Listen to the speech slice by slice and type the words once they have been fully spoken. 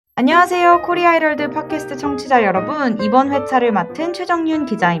안녕하세요. 코리아 헤럴드 팟캐스트 청취자 여러분. 이번 회차를 맡은 최정윤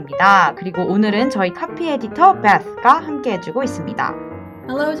기자입니다. 그리고 오늘은 저희 카피 에디터 Beth가 함께 해주고 있습니다.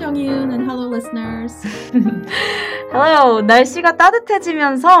 Hello, 정윤, and hello, listeners. Hello. 날씨가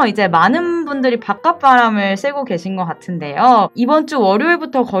따뜻해지면서 이제 많은 분들이 바깥바람을 쐬고 계신 것 같은데요. 이번 주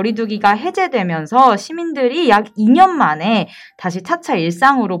월요일부터 거리두기가 해제되면서 시민들이 약 2년 만에 다시 차차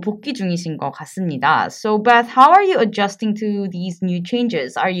일상으로 복귀 중이신 것 같습니다. So, Beth, how are you adjusting to these new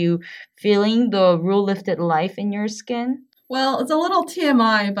changes? Are you feeling the rule-lifted life in your skin? Well, it's a little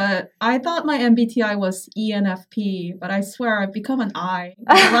TMI, but I thought my MBTI was ENFP, but I swear I've become an I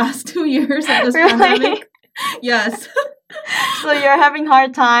in the last 2 years of this pandemic. Yes. So you're having a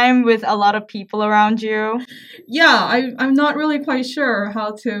hard time with a lot of people around you? Yeah, I'm not really quite sure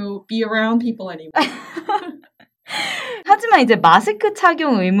how to be around people anymore. 하지만 이제 마스크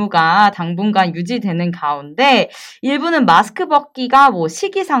착용 의무가 당분간 유지되는 가운데 일부는 마스크 벗기가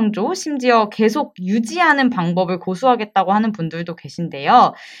시기상조, 심지어 계속 유지하는 방법을 고수하겠다고 하는 분들도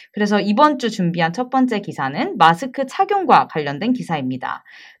계신데요. 그래서 이번 주 준비한 첫 번째 기사는 마스크 착용과 관련된 기사입니다.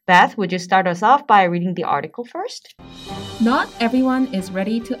 Beth, would you start us off by reading the article first? Not everyone is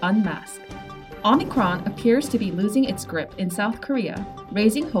ready to unmask. Omicron appears to be losing its grip in South Korea,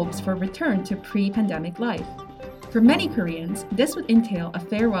 raising hopes for return to pre-pandemic life. For many Koreans, this would entail a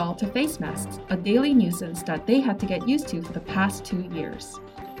farewell to face masks, a daily nuisance that they had to get used to for the past 2 years.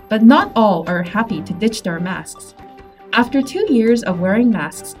 But not all are happy to ditch their masks. After 2 years of wearing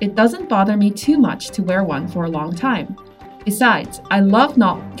masks, it doesn't bother me too much to wear one for a long time. Besides, I love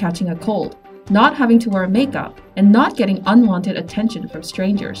not catching a cold, not having to wear makeup, and not getting unwanted attention from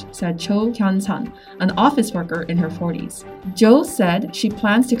strangers, said Cho Hyun-sun, an office worker in her 40s. Jo said she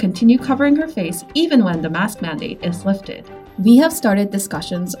plans to continue covering her face even when the mask mandate is lifted. We have started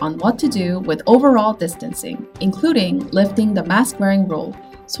discussions on what to do with overall distancing, including lifting the mask-wearing rule,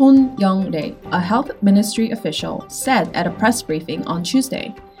 Son Young-rae, a health ministry official, said at a press briefing on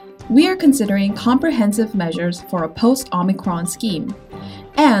Tuesday. We are considering comprehensive measures for a post-Omicron scheme.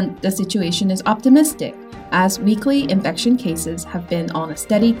 And the situation is optimistic, as weekly infection cases have been on a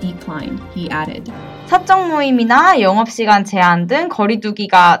steady decline, he added. 사적 모임이나 영업시간 제한 등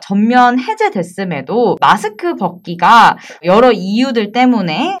거리두기가 전면 해제됐음에도 마스크 벗기가 여러 이유들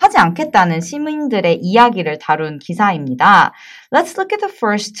때문에 하지 않겠다는 시민들의 이야기를 다룬 기사입니다. Let's look at the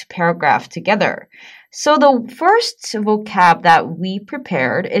first paragraph together. So the first vocab that we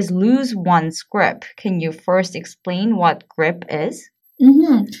prepared is lose one's grip. Can you first explain what grip is?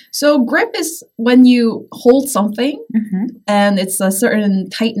 So grip is when you hold something and it's a certain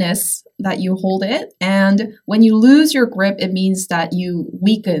tightness that you hold it. And when you lose your grip, it means that you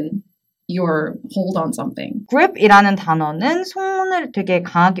weaken your hold on something. grip이라는 단어는 손을 되게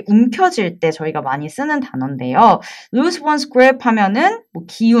강하게 움켜쥘 때 저희가 많이 쓰는 단어인데요. lose one's grip 하면은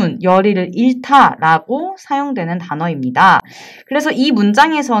기운, 열의를 잃다라고 사용되는 단어입니다. 그래서 이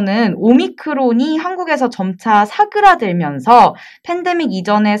문장에서는 오미크론이 한국에서 점차 사그라들면서 팬데믹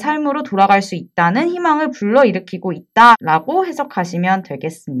이전의 삶으로 돌아갈 수 있다는 희망을 불러일으키고 있다라고 해석하시면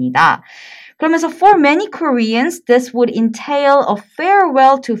되겠습니다. 그러면서 for many Koreans, this would entail a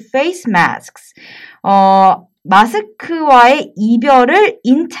farewell to face masks. 마스크와의 이별을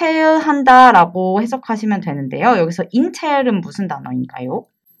entail한다라고 해석하시면 되는데요. 여기서 entail은 무슨 단어인가요?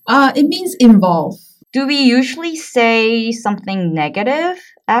 It means involve. Do we usually say something negative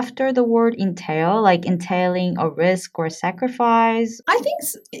after the word entail, like entailing a risk or sacrifice? I think,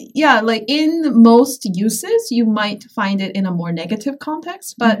 yeah, like in most uses, you might find it in a more negative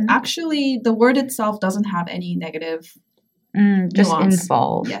context, but actually the word itself doesn't have any negative just nuance.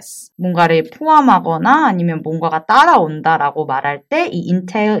 involve. Yes. 뭔가를 포함하거나 아니면 뭔가가 따라온다라고 말할 때 이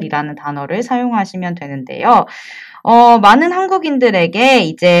entail이라는 단어를 사용하시면 되는데요. 많은 한국인들에게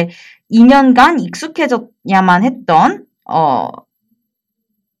이제 2년간 익숙해져야만 했던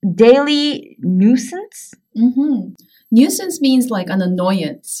daily nuisance? Nuisance means like an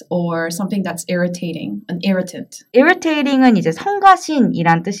annoyance or something that's irritating, an irritant. irritating은 이제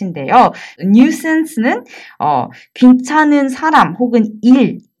성가신이란 뜻인데요. nuisance는 귀찮은 사람 혹은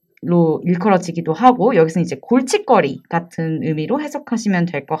일로 일컬어지기도 하고 여기서는 이제 골칫거리 같은 의미로 해석하시면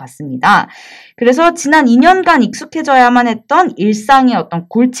될 것 같습니다. 그래서 지난 2년간 익숙해져야만 했던 일상의 어떤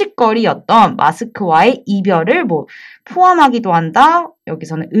골칫거리였던 마스크와의 이별을 포함하기도 한다.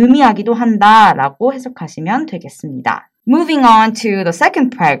 여기서는 의미하기도 한다라고 해석하시면 되겠습니다. Moving on to the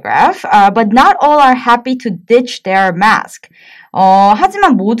second paragraph, but not all are happy to ditch their mask.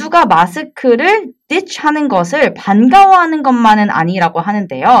 하지만 모두가 마스크를 ditch 하는 것을 반가워하는 것만은 아니라고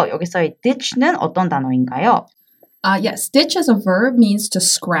하는데요. 여기서의 ditch는 어떤 단어인가요? Yes, ditch as a verb means to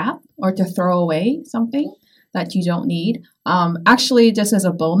scrap or to throw away something. that you don't need. Actually, just as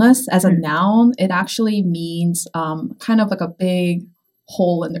a bonus, as a noun, it actually means kind of like a big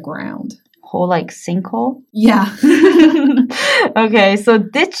hole in the ground. Hole like sinkhole? Yeah. Okay, so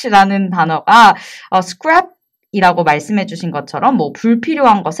ditch라는 단어가 scrap이라고 말씀해 주신 것처럼 뭐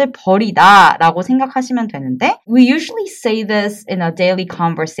불필요한 것을 버리다라고 생각하시면 되는데 we usually say this in a daily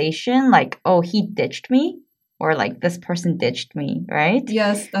conversation like, oh, he ditched me or like this person ditched me, right?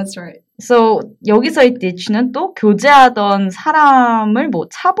 Yes, that's right. So 여기서의 ditch는 또 교제하던 사람을 뭐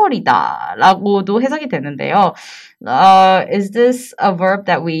차버리다라고도 해석이 되는데요. Is this a verb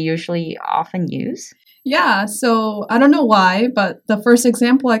that we usually often use? Yeah, so I don't know why, but the first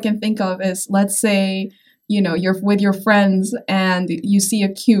example I can think of is, let's say, you know, you're with your friends and you see a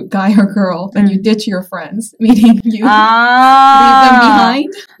cute guy or girl and you ditch your friends, meaning you leave them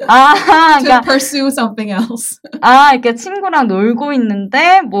behind to pursue something else. 이렇게 친구랑 놀고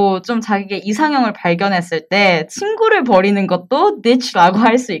있는데 뭐 좀 자기의 이상형을 발견했을 때 친구를 버리는 것도 ditch라고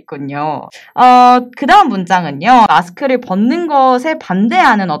할 수 있군요. 그 다음 문장은요. 마스크를 벗는 것에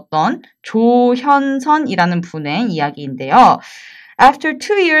반대하는 어떤 조현선이라는 분의 이야기인데요. After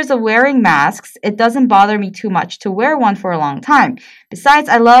 2 years of wearing masks, it doesn't bother me too much to wear one for a long time. Besides,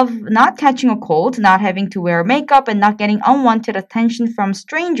 I love not catching a cold, not having to wear makeup, and not getting unwanted attention from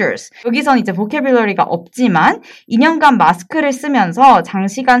strangers. 여기선 이제 보캐뷸러리가 없지만 2년간 마스크를 쓰면서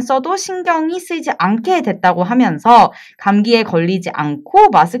장시간 써도 신경이 쓰이지 않게 됐다고 하면서 감기에 걸리지 않고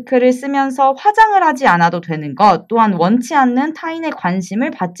마스크를 쓰면서 화장을 하지 않아도 되는 것, 또한 원치 않는 타인의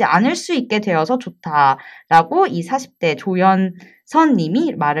관심을 받지 않을 수 있게 되어서 좋다라고 이 40대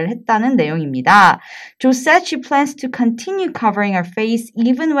조연선님이 말을 했다는 내용입니다. Jo said she plans to continue covering her face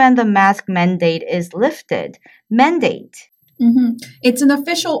even when the mask mandate is lifted. Mandate. Mm-hmm. It's an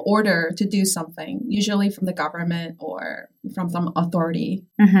official order to do something, usually from the government or from some authority.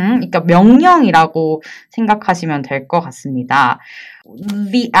 그러니까 명령이라고 생각하시면 될 것 같습니다.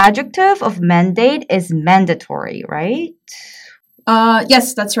 The adjective of mandate is mandatory, right?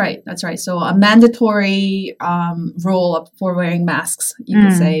 Yes, that's right. That's right. So a mandatory rule for wearing masks, you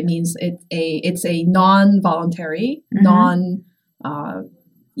could say, means it's a non-voluntary,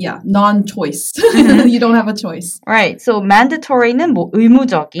 non-choice. You don't have a choice. Right. So mandatory는 뭐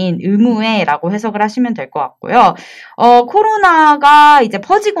의무적인, 의무에라고 해석을 하시면 될 것 같고요. 코로나가 이제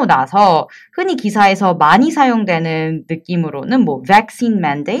퍼지고 나서 흔히 기사에서 많이 사용되는 느낌으로는 뭐 vaccine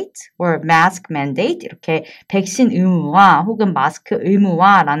mandate or mask mandate 이렇게 백신 의무화 혹은 마스크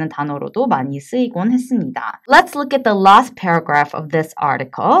의무화라는 단어로도 많이 쓰이곤 했습니다. Let's look at the last paragraph of this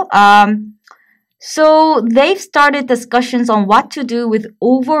article. So they've started discussions on what to do with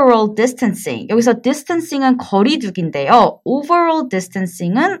overall distancing. 여기서 distancing은 거리두기인데요. Overall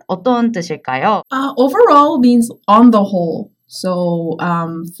distancing은 어떤 뜻일까요? Overall means on the whole. So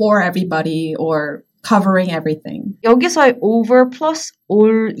for everybody or covering everything. 여기서의 over plus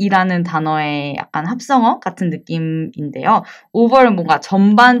all이라는 단어의 약간 합성어 같은 느낌인데요. over는 뭔가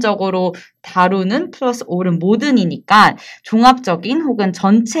전반적으로 다루는 플러스 all은 모든이니까 종합적인 혹은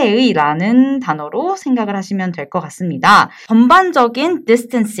전체의라는 단어로 생각을 하시면 될 것 같습니다. 전반적인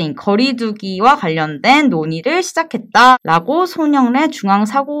distancing, 거리두기와 관련된 논의를 시작했다라고 손영래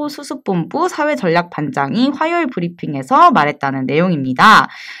중앙사고수습본부 사회전략반장이 화요일 브리핑에서 말했다는 내용입니다.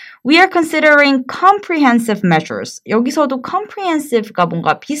 We are considering comprehensive measures. 여기서도 comprehensive가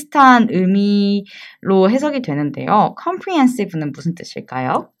뭔가 비슷한 의미로 해석이 되는데요. comprehensive는 무슨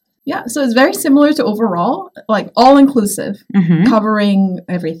뜻일까요? Yeah, so it's very similar to overall, like all-inclusive, covering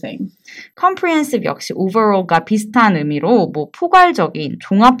everything. comprehensive 역시 overall과 비슷한 의미로 뭐 포괄적인,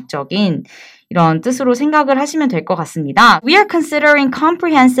 종합적인 이런 뜻으로 생각을 하시면 될 것 같습니다. We are considering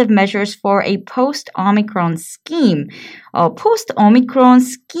comprehensive measures for a post-Omicron scheme. post-Omicron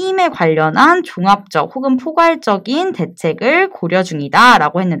scheme에 관련한 종합적 혹은 포괄적인 대책을 고려 중이다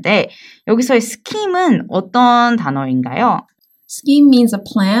라고 했는데 여기서의 scheme은 어떤 단어인가요? Scheme means a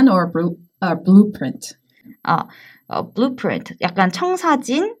plan or a blueprint. blueprint, 약간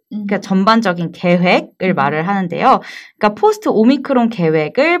청사진, 그러니까 전반적인 계획을 말을 하는데요. 그러니까 포스트 오미크론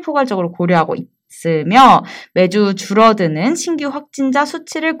계획을 포괄적으로 고려하고 있으며 매주 줄어드는 신규 확진자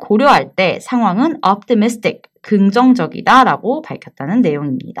수치를 고려할 때 상황은 optimistic, 긍정적이다라고 밝혔다는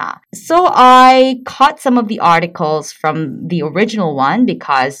내용입니다. So I caught some of the articles from the original one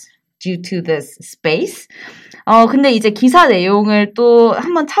because due to this space. 근데 이제 기사 내용을 또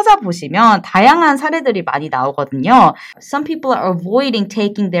한번 찾아보시면 다양한 사례들이 많이 나오거든요. Some people are avoiding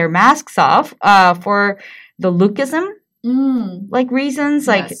taking their masks off for the lookism, like reasons,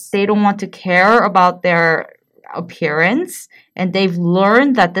 like they don't want to care about their appearance, and they've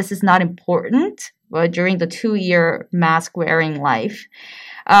learned that this is not important during the 2-year mask wearing life.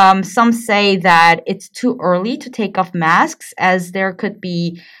 Some say that it's too early to take off masks as there could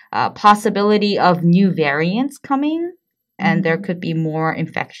be a possibility of new variants coming and there could be more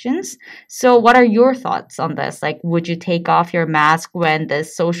infections. So what are your thoughts on this? Like, would you take off your mask when the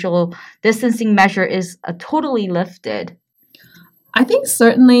social distancing measure is totally lifted? I think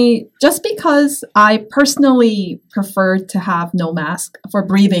certainly just because I personally prefer to have no mask for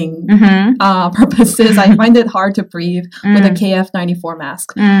breathing purposes. I find it hard to breathe with a KF94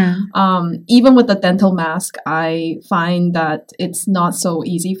 mask. Even with the dental mask, I find that it's not so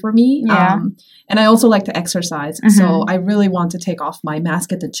easy for me. Yeah. And I also like to exercise. So I really want to take off my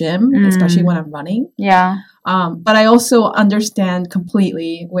mask at the gym, especially when I'm running. Yeah. But I also understand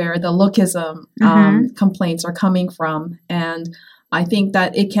completely where the lookism complaints are coming from. And I think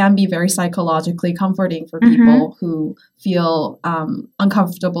that it can be very psychologically comforting for people who feel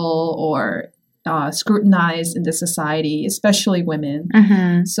uncomfortable or scrutinized in this society, especially women.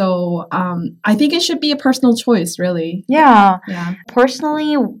 So I think it should be a personal choice, really. Yeah.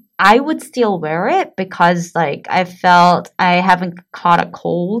 Personally, I would still wear it because like I felt I haven't caught a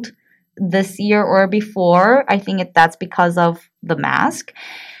cold this year or before. I think that's because of the mask.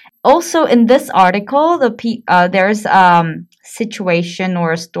 Also, in this article, there's situation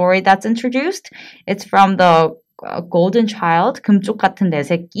or a story that's introduced. It's from the Golden Child, 금쪽 같은 내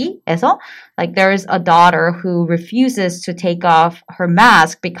새끼에서, like there's a daughter who refuses to take off her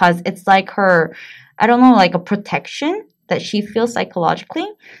mask because it's like her, I don't know, like a protection that she feels psychologically.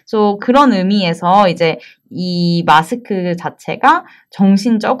 So 그런 의미에서 이제 이 마스크 자체가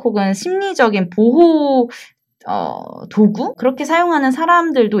정신적 혹은 심리적인 보호 도구? 그렇게 사용하는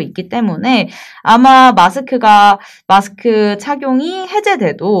사람들도 있기 때문에 아마 마스크 착용이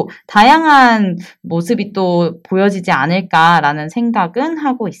해제돼도 다양한 모습이 또 보여지지 않을까라는 생각은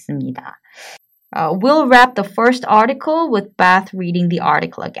하고 있습니다. We'll wrap the first article with Beth reading the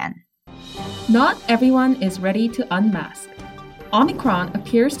article again. Not everyone is ready to unmask. Omicron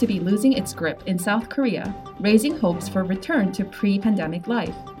appears to be losing its grip in South Korea, raising hopes for return to pre-pandemic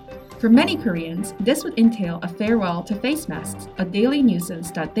life. For many Koreans, this would entail a farewell to face masks, a daily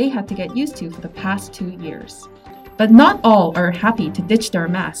nuisance that they had to get used to for the past 2 years. But not all are happy to ditch their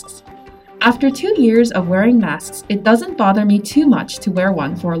masks. After 2 years of wearing masks, it doesn't bother me too much to wear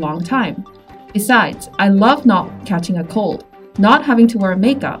one for a long time. Besides, I love not catching a cold, not having to wear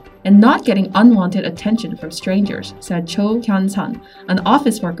makeup, and not getting unwanted attention from strangers, said Cho Hyun-sun, an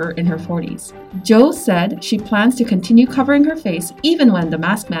office worker in her 40s. Jo said she plans to continue covering her face even when the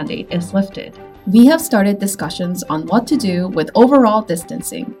mask mandate is lifted. We have started discussions on what to do with overall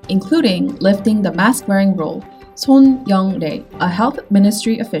distancing, including lifting the mask-wearing rule, Son Young-rae, a health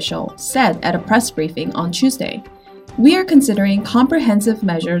ministry official, said at a press briefing on Tuesday. We are considering comprehensive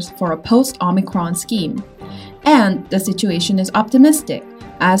measures for a post-Omicron scheme. And the situation is optimistic,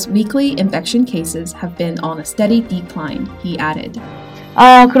 as weekly infection cases have been on a steady decline, he added.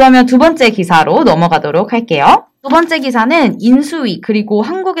 그러면 두 번째 기사로 넘어가도록 할게요. 두 번째 기사는 인수위 그리고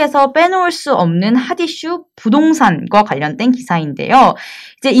한국에서 빼놓을 수 없는 핫이슈 부동산과 관련된 기사인데요.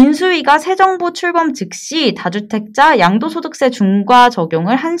 이제 인수위가 새 정부 출범 즉시 다주택자 양도소득세 중과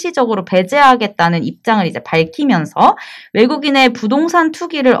적용을 한시적으로 배제하겠다는 입장을 이제 밝히면서 외국인의 부동산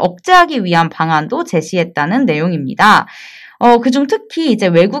투기를 억제하기 위한 방안도 제시했다는 내용입니다. 그중 특히 이제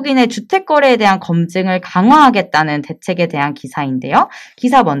외국인의 주택 거래에 대한 검증을 강화하겠다는 대책에 대한 기사인데요.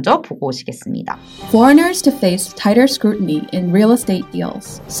 기사 먼저 보고 오시겠습니다. Foreigners to face tighter scrutiny in real estate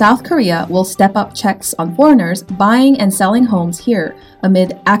deals. South Korea will step up checks on foreigners buying and selling homes here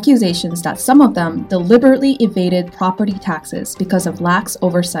amid accusations that some of them deliberately evaded property taxes because of lax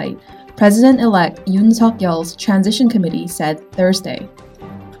oversight, President-elect Yoon Suk-yeol's transition committee said Thursday.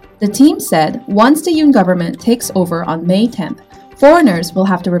 The team said once the Yoon government takes over on May 10th, foreigners will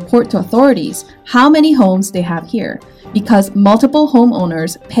have to report to authorities how many homes they have here because multiple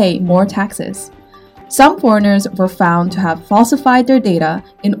homeowners pay more taxes. Some foreigners were found to have falsified their data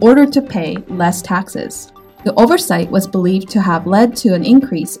in order to pay less taxes. The oversight was believed to have led to an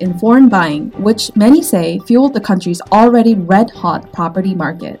increase in foreign buying, which many say fueled the country's already red-hot property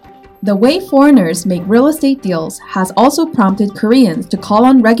market. The way foreigners make real estate deals has also prompted Koreans to call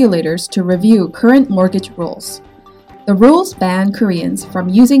on regulators to review current mortgage rules. The rules ban Koreans from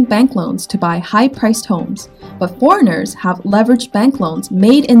using bank loans to buy high-priced homes, but foreigners have leveraged bank loans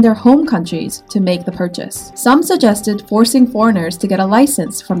made in their home countries to make the purchase. Some suggested forcing foreigners to get a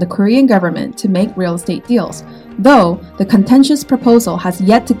license from the Korean government to make real estate deals, though the contentious proposal has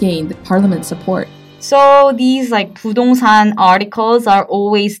yet to gain the parliament's support. So these like 부동산 articles are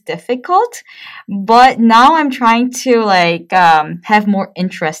always difficult, but now I'm trying to have more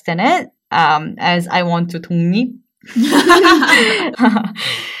interest in it as I want to 독립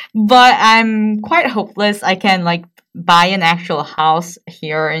But I'm quite hopeless. I can like buy an actual house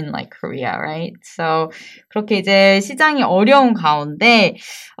here in like Korea, right? So 그렇게 이제 시장이 어려운 가운데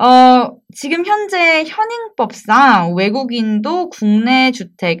지금 현재 현행법상 외국인도 국내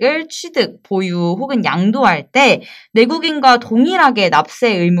주택을 취득, 보유 혹은 양도할 때 내국인과 동일하게 납세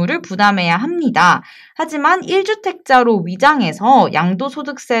의무를 부담해야 합니다. 하지만 1주택자로 위장해서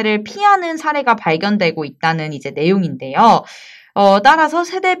양도소득세를 피하는 사례가 발견되고 있다는 이제 내용인데요. 따라서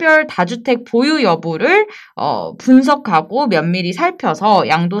세대별 다주택 보유 여부를 분석하고 면밀히 살펴서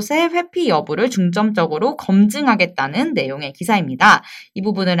양도세 회피 여부를 중점적으로 검증하겠다는 내용의 기사입니다. 이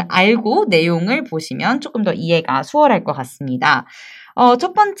부분을 알고 내용을 보시면 조금 더 이해가 수월할 것 같습니다.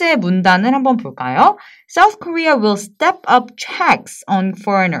 첫 번째 문단을 한번 볼까요? South Korea will step up checks on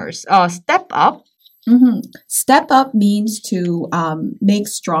foreigners. Step up. Mm-hmm. Step up means to make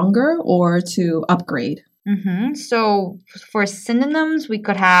stronger or to upgrade. Mm-hmm. So for synonyms, we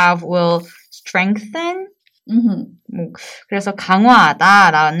could have will strengthen. Mm-hmm. 그래서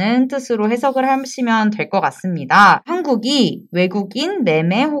강화하다라는 뜻으로 해석을 하시면 될 것 같습니다. 한국이 외국인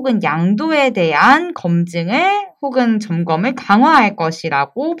매매 혹은 양도에 대한 검증을 혹은 점검을 강화할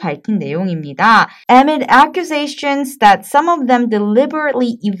것이라고 밝힌 내용입니다. Amid accusations that some of them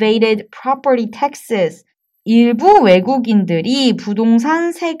deliberately evaded property taxes. 일부 외국인들이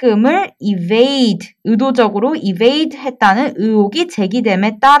부동산 세금을 의도적으로 evade 했다는 의혹이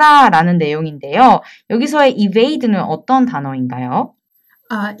제기됨에 따라라는 내용인데요. 여기서의 evade는 어떤 단어인가요?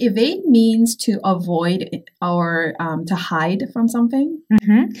 Evade means to avoid or to hide from something.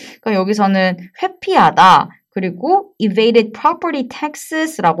 그러니까 여기서는 회피하다. 그리고 evaded property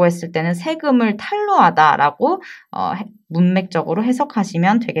taxes라고 했을 때는 세금을 탈루하다라고 문맥적으로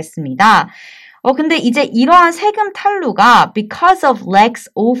해석하시면 되겠습니다. 근데 이제 이러한 세금 탈루가 because of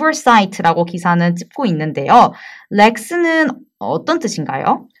lax oversight라고 기사는 짚고 있는데요. lax는 어떤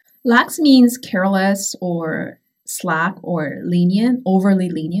뜻인가요? Lax means careless or slack or lenient, overly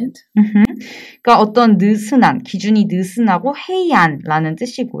lenient. 그러니까 어떤 느슨한, 기준이 느슨하고 해이한라는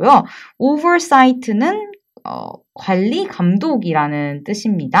뜻이고요. oversight는 관리 감독이라는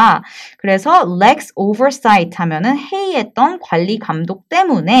뜻입니다. 그래서 lax oversight 하면은 해이했던 관리 감독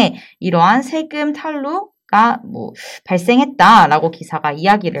때문에 이러한 세금 탈루가 발생했다라고 기사가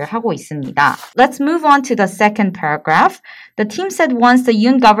이야기를 하고 있습니다. Let's move on to the second paragraph. The team said once the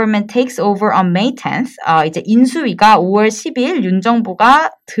Yoon government takes over on May 10th, 이제 인수위가 5월 10일 윤 정부가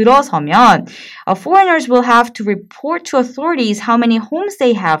들어서면 foreigners will have to report to authorities how many homes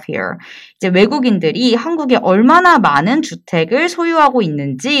they have here. 이제 외국인들이 한국에 얼마나 많은 주택을 소유하고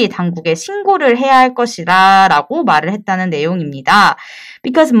있는지 당국에 신고를 해야 할 것이다라고 말을 했다는 내용입니다.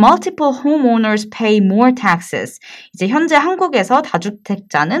 Because multiple homeowners pay more taxes. 이제 현재 한국에서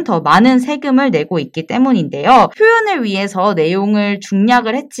다주택자는 더 많은 세금을 내고 있기 때문인데요. 표현을 위해서 내용을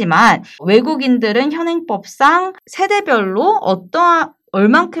중략을 했지만 외국인들은 현행법상 세대별로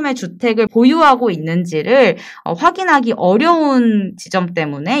얼만큼의 주택을 보유하고 있는지를 확인하기 어려운 지점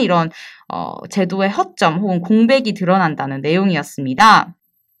때문에 이런 제도의 허점 혹은 공백이 드러난다는 내용이었습니다.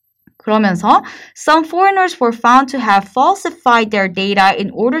 그러면서 some foreigners were found to have falsified their data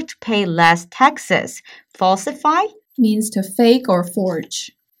in order to pay less taxes. Falsify? Means to fake or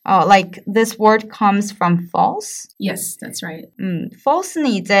forge. Like this word comes from false? Yes, that's right.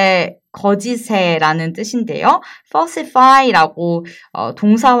 false는 이제 거짓해라는 뜻인데요. falsify라고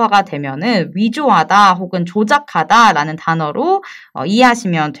동사화가 되면은 위조하다 혹은 조작하다라는 단어로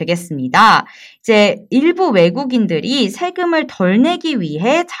이해하시면 되겠습니다. 이제 일부 외국인들이 세금을 덜 내기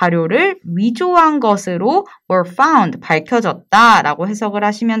위해 자료를 위조한 것으로 were found, 밝혀졌다라고 해석을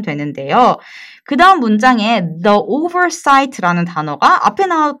하시면 되는데요. 그 다음 문장에 the oversight라는 단어가 앞에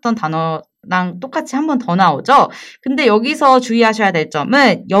나왔던 단어랑 똑같이 한 번 더 나오죠. 근데 여기서 주의하셔야 될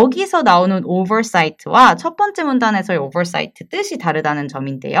점은 여기서 나오는 oversight와 첫 번째 문단에서의 oversight 뜻이 다르다는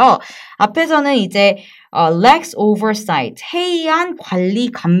점인데요. 앞에서는 이제 lax oversight, 해이한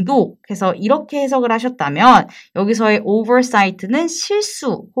관리 감독 해서 이렇게 해석을 하셨다면 여기서의 oversight는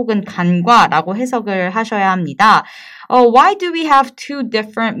실수 혹은 간과라고 해석을 하셔야 합니다. Why do we have two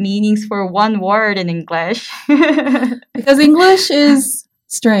different meanings for one word in English? Because English is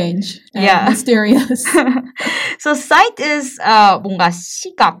strange and mysterious. So sight is 뭔가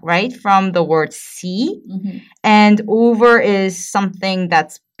시각, right? From the word see. And over is something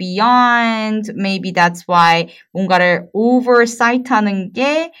that's beyond. Maybe that's why 뭔가를 oversight 하는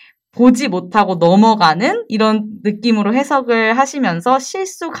게 보지 못하고 넘어가는 이런 느낌으로 해석을 하시면서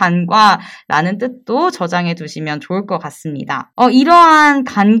실수 간과라는 뜻도 저장해 두시면 좋을 것 같습니다. 이러한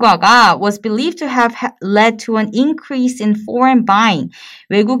간과가 was believed to have led to an increase in foreign buying.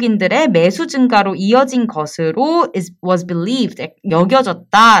 외국인들의 매수 증가로 이어진 것으로 was believed,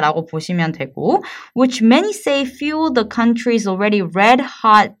 여겨졌다라고 보시면 되고 which many say fueled the country's already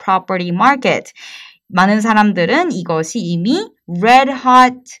red-hot property market. 많은 사람들은 이것이 이미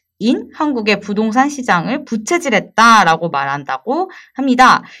red-hot 인 한국의 부동산 시장을 부채질했다라고 말한다고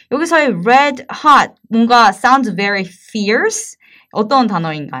합니다. 여기서의 red hot 뭔가 sounds very fierce. 어떤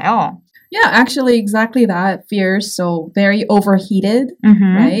단어인가요? Yeah, actually exactly that. Fierce, so very overheated,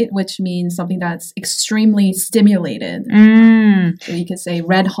 right? Which means something that's extremely stimulated. So you could say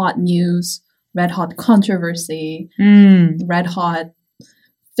red hot news, red hot controversy, red hot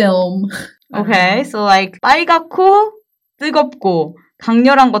film. Okay, so like 빨갛고 뜨겁고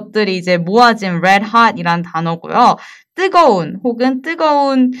강렬한 것들이 이제 모아진 red hot이란 단어고요. 뜨거운 혹은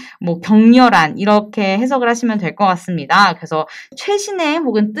뜨거운 뭐 격렬한 이렇게 해석을 하시면 될 것 같습니다. 그래서 최신의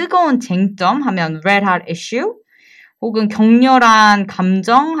혹은 뜨거운 쟁점 하면 red hot issue 혹은 격렬한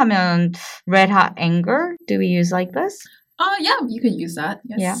감정 하면 red hot anger. Do we use like this? Yeah, you could use that.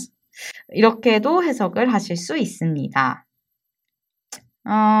 Yes. Yeah. 이렇게도 해석을 하실 수 있습니다.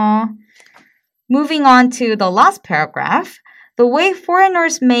 Moving on to the last paragraph. The way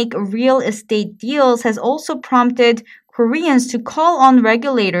foreigners make real estate deals has also prompted Koreans to call on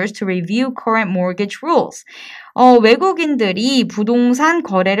regulators to review current mortgage rules. 외국인들이 부동산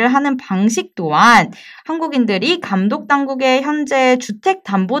거래를 하는 방식 또한 한국인들이 감독 당국의 현재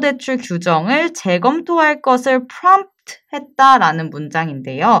주택담보대출 규정을 재검토할 것을 prompt 했다라는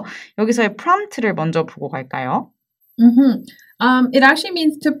문장인데요. 여기서의 prompt를 먼저 보고 갈까요? It actually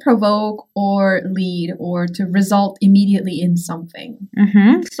means to provoke or lead or to result immediately in something.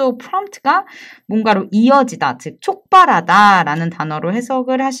 So prompt가 뭔가로 이어지다, 즉 촉발하다라는 단어로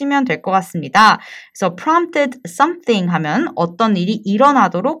해석을 하시면 될 것 같습니다. 그래서 prompted something 하면 어떤 일이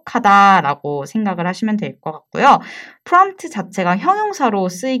일어나도록 하다라고 생각을 하시면 될 것 같고요. prompt 자체가 형용사로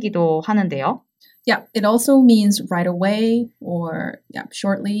쓰이기도 하는데요. Yeah, it also means right away or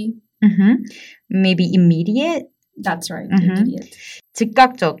shortly. Maybe immediate. That's right, immediate.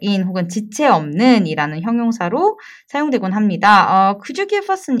 즉각적인 혹은 지체 없는 이라는 형용사로 사용되곤 합니다. Could you give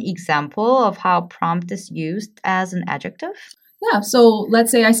us an example of how prompt is used as an adjective? Yeah, so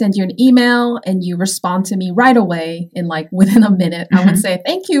let's say I send you an email and you respond to me right away in like within a minute. I would say,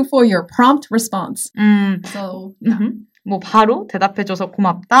 thank you for your prompt response. So, 뭐 바로 대답해줘서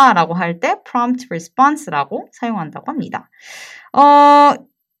고맙다라고 할 때 prompt response라고 사용한다고 합니다.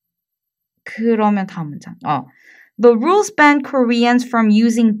 그러면 다음 문장. The rules ban Koreans from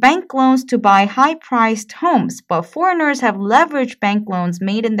using bank loans to buy high-priced homes, but foreigners have leveraged bank loans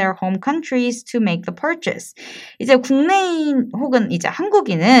made in their home countries to make the purchase. 이제 국내인 혹은 이제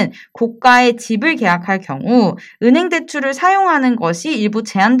한국인은 고가의 집을 계약할 경우 은행 대출을 사용하는 것이 일부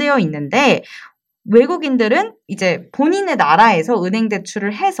제한되어 있는데 외국인들은 이제 본인의 나라에서 은행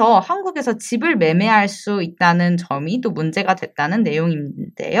대출을 해서 한국에서 집을 매매할 수 있다는 점이 또 문제가 됐다는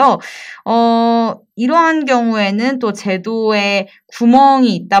내용인데요. 이러한 경우에는 또 제도에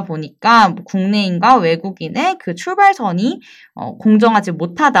구멍이 있다 보니까 국내인과 외국인의 그 출발선이 공정하지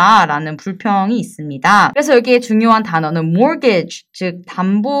못하다라는 불평이 있습니다. 그래서 여기에 중요한 단어는 mortgage, 즉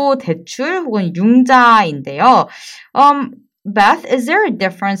담보 대출 혹은 융자인데요. Beth, is there a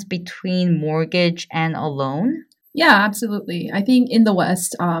difference between mortgage and a loan? Yeah, absolutely. I think in the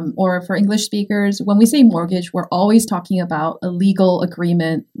West, or for English speakers, when we say mortgage, we're always talking about a legal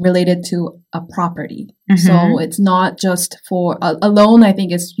agreement related to a property. So it's not just for a loan. I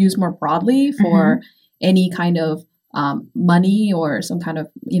think it's used more broadly for any kind of money or some kind of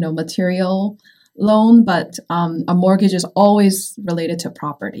material loan, but a mortgage is always related to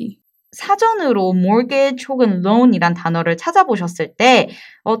property. 사전으로 mortgage 혹은 loan이란 단어를 찾아보셨을 때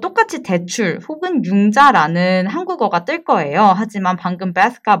똑같이 대출 혹은 융자라는 한국어가 뜰 거예요. 하지만 방금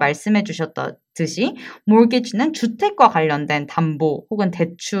Beth가 말씀해 주셨듯이 mortgage는 주택과 관련된 담보 혹은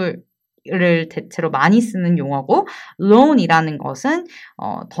대출을 대체로 많이 쓰는 용어고 loan이라는 것은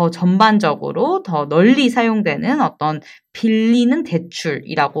더 전반적으로 더 널리 사용되는 어떤 빌리는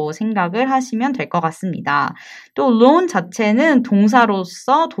대출이라고 생각을 하시면 될 것 같습니다. 또 loan 자체는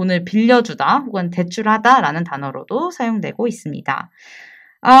동사로서 돈을 빌려주다 혹은 대출하다라는 단어로도 사용되고 있습니다.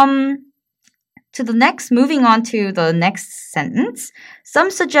 Moving on to the next sentence. Some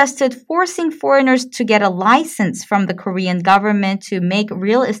suggested forcing foreigners to get a license from the Korean government to make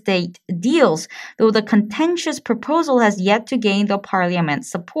real estate deals, though the contentious proposal has yet to gain the parliament's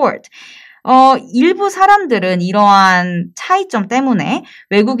support. 일부 사람들은 이러한 차이점 때문에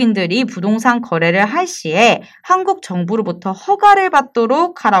외국인들이 부동산 거래를 할 시에 한국 정부로부터 허가를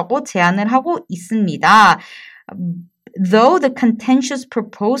받도록 하라고 제안을 하고 있습니다. Though the contentious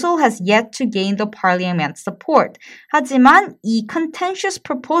proposal has yet to gain the parliament's support. 하지만 이 contentious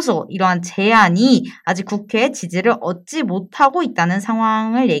proposal, 이러한 제안이 아직 국회의 지지를 얻지 못하고 있다는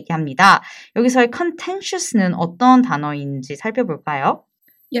상황을 얘기합니다. 여기서의 contentious는 어떤 단어인지 살펴볼까요?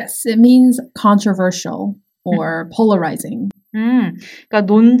 Yes, it means controversial or polarizing. 그러니까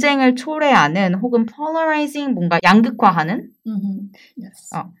논쟁을 초래하는 혹은 polarizing, 뭔가 양극화하는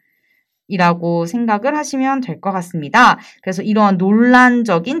Yes. 이라고 생각을 하시면 될 것 같습니다. 그래서 이러한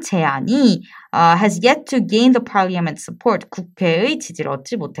논란적인 제안이 has yet to gain the parliament's support. 국회의 지지를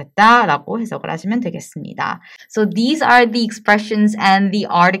얻지 못했다라고 해석을 하시면 되겠습니다. So these are the expressions and the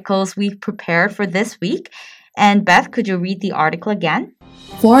articles we've prepared for this week. And Beth, could you read the article again?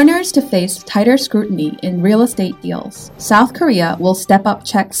 Foreigners to face tighter scrutiny in real estate deals. South Korea will step up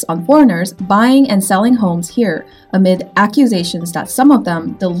checks on foreigners buying and selling homes here amid accusations that some of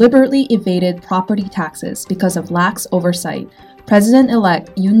them deliberately evaded property taxes because of lax oversight,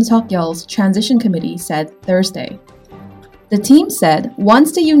 President-elect Yoon Suk-yeol's transition committee said Thursday. The team said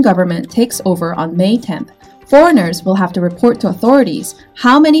once the Yoon government takes over on May 10th, foreigners will have to report to authorities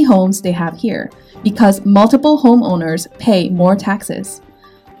how many homes they have here because multiple homeowners pay more taxes.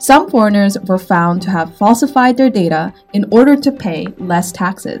 Some foreigners were found to have falsified their data in order to pay less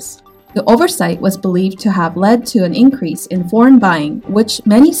taxes. The oversight was believed to have led to an increase in foreign buying, which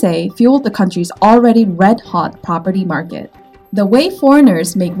many say fueled the country's already red-hot property market. The way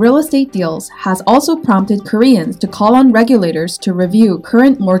foreigners make real estate deals has also prompted Koreans to call on regulators to review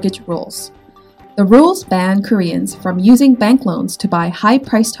current mortgage rules. The rules ban Koreans from using bank loans to buy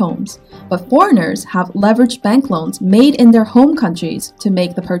high-priced homes, but foreigners have leveraged bank loans made in their home countries to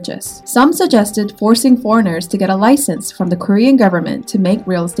make the purchase. Some suggested forcing foreigners to get a license from the Korean government to make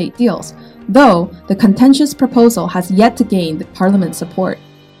real estate deals, though the contentious proposal has yet to gain the parliament's support.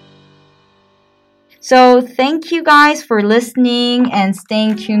 So thank you guys for listening and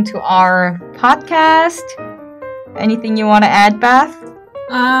staying tuned to our podcast. Anything you want to add, Beth?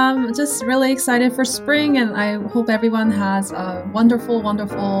 Just really excited for spring, and I hope everyone has a wonderful,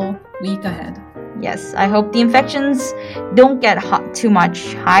 wonderful week ahead. Yes, I hope the infections don't get too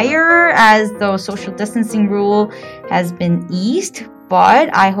much higher as the social distancing rule has been eased,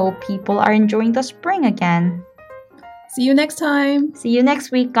 but I hope people are enjoying the spring again. See you next time. See you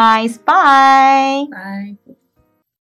next week, guys. Bye. Bye.